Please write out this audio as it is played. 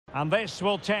And this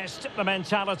will test the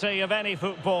mentality of any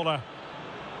footballer.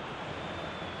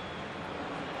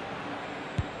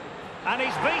 And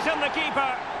he's beaten the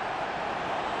keeper.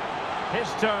 His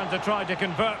turn to try to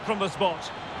convert from the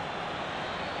spot.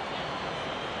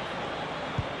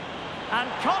 And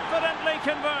confidently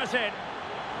converted.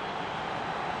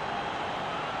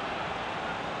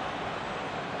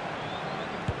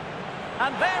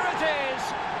 And there it is,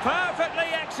 perfectly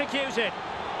executed.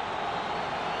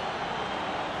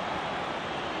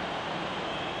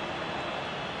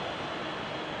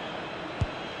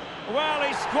 Well,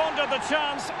 he squandered the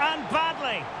chance, and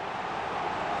badly.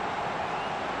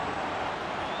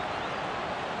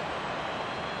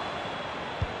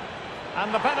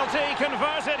 And the penalty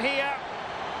converted here.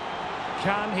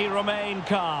 Can he remain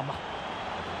calm?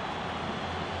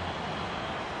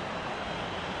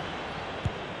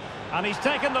 And he's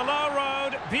taken the low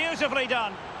road, beautifully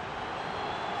done.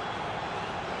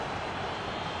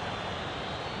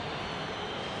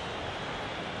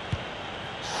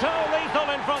 So lethal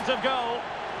in front of goal.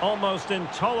 Almost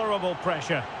intolerable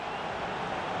pressure.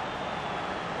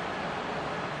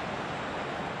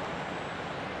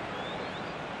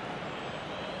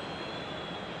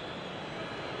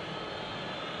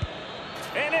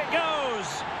 In it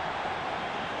goes.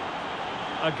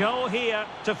 A goal here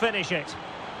to finish it.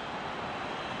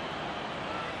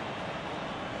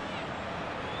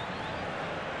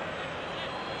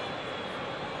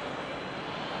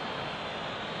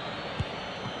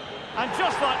 And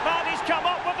just like that, he's come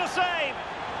up with the save.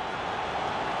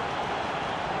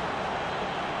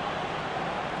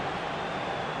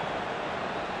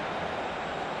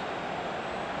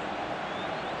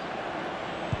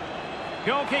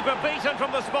 Goalkeeper beaten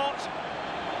from the spot.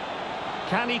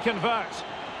 Can he convert?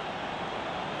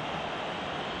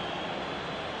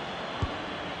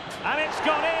 And it's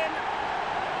gone in.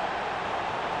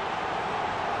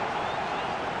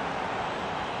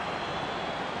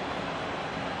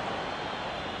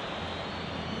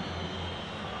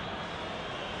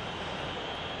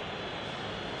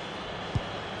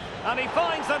 And he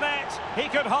finds the net. He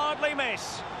could hardly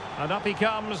miss. And up he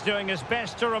comes, doing his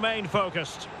best to remain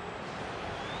focused.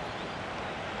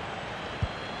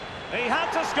 He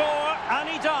had to score, and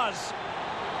he does.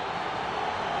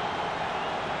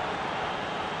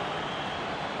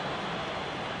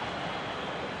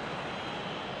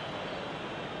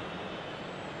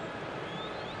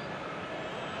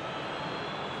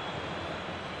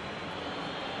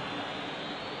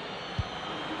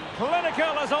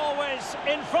 Clinical as always,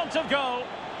 in front of goal.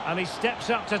 And he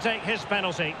steps up to take his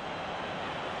penalty.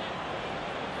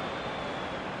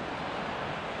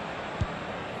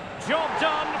 Job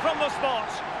done from the spot.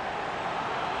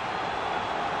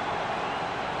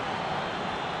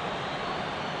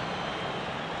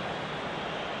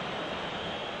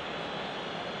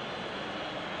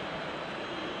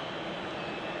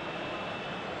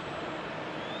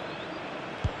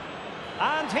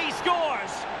 And he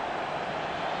scores.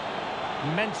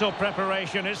 Mental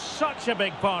preparation is such a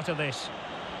big part of this.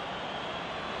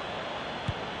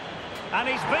 And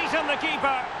he's beaten the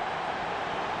keeper.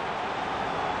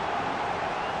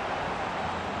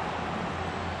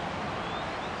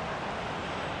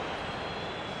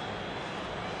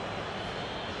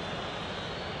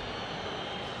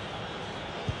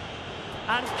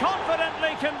 And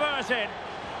confidently converted.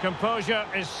 Composure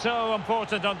is so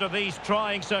important under these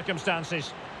trying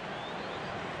circumstances.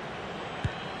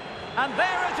 And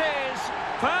there it is,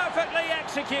 perfectly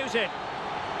executed.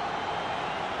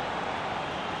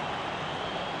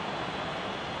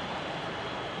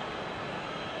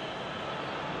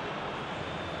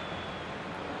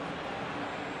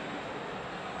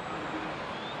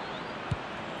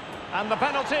 And the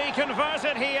penalty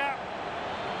converted here.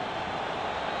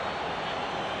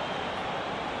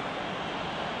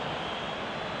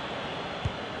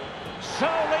 So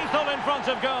lethal in front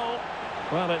of goal.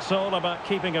 Well, it's all about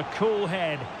keeping a cool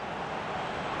head.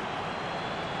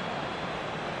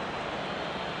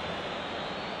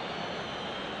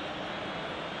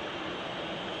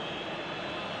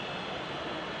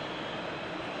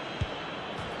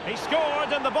 He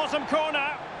scored in the bottom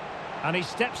corner. And he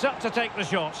steps up to take the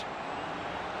shot.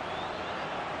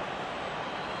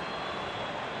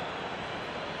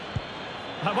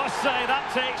 I must say, that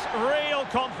takes real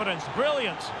confidence.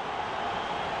 Brilliant.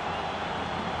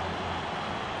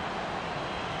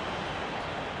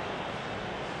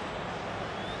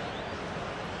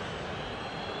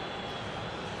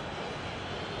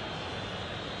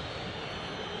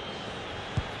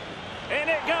 In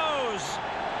it goes.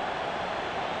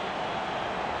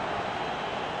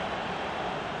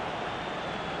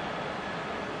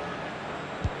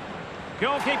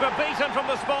 Goalkeeper beaten from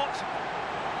the spot.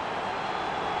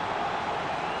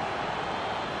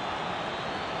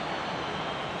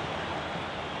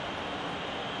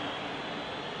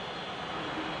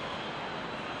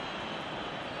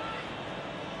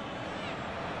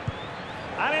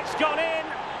 And it's gone in.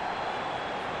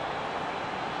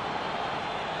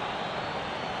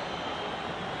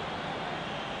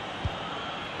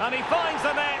 And he finds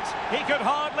the net. He could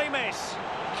hardly miss.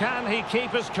 Can he keep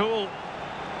his cool?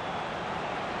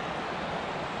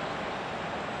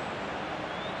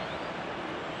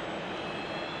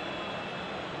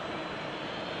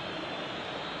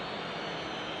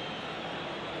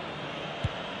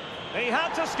 He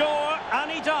had to score, and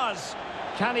he does.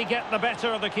 Can he get the better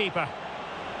of the keeper?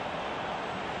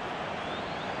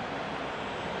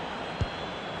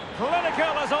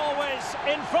 Clinical as always,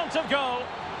 in front of goal.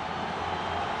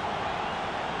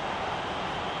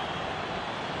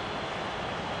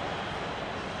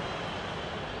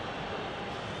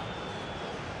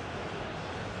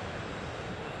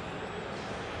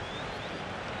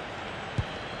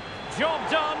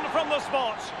 Job done from the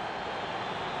spot.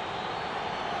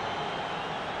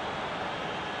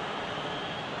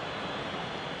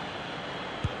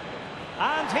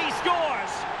 And he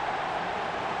scores.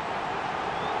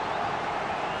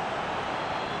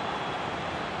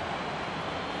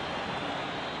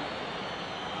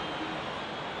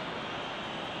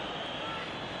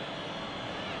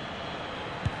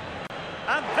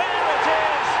 And there it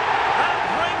is. That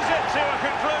brings it to a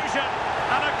conclusion.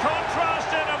 And a contrast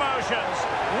in emotions.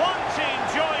 One team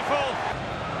joyful.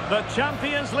 The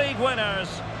Champions League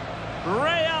winners,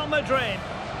 Real Madrid.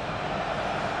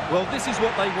 Well, this is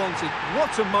what they wanted.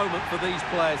 What a moment for these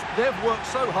players. They've worked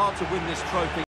so hard to win this trophy.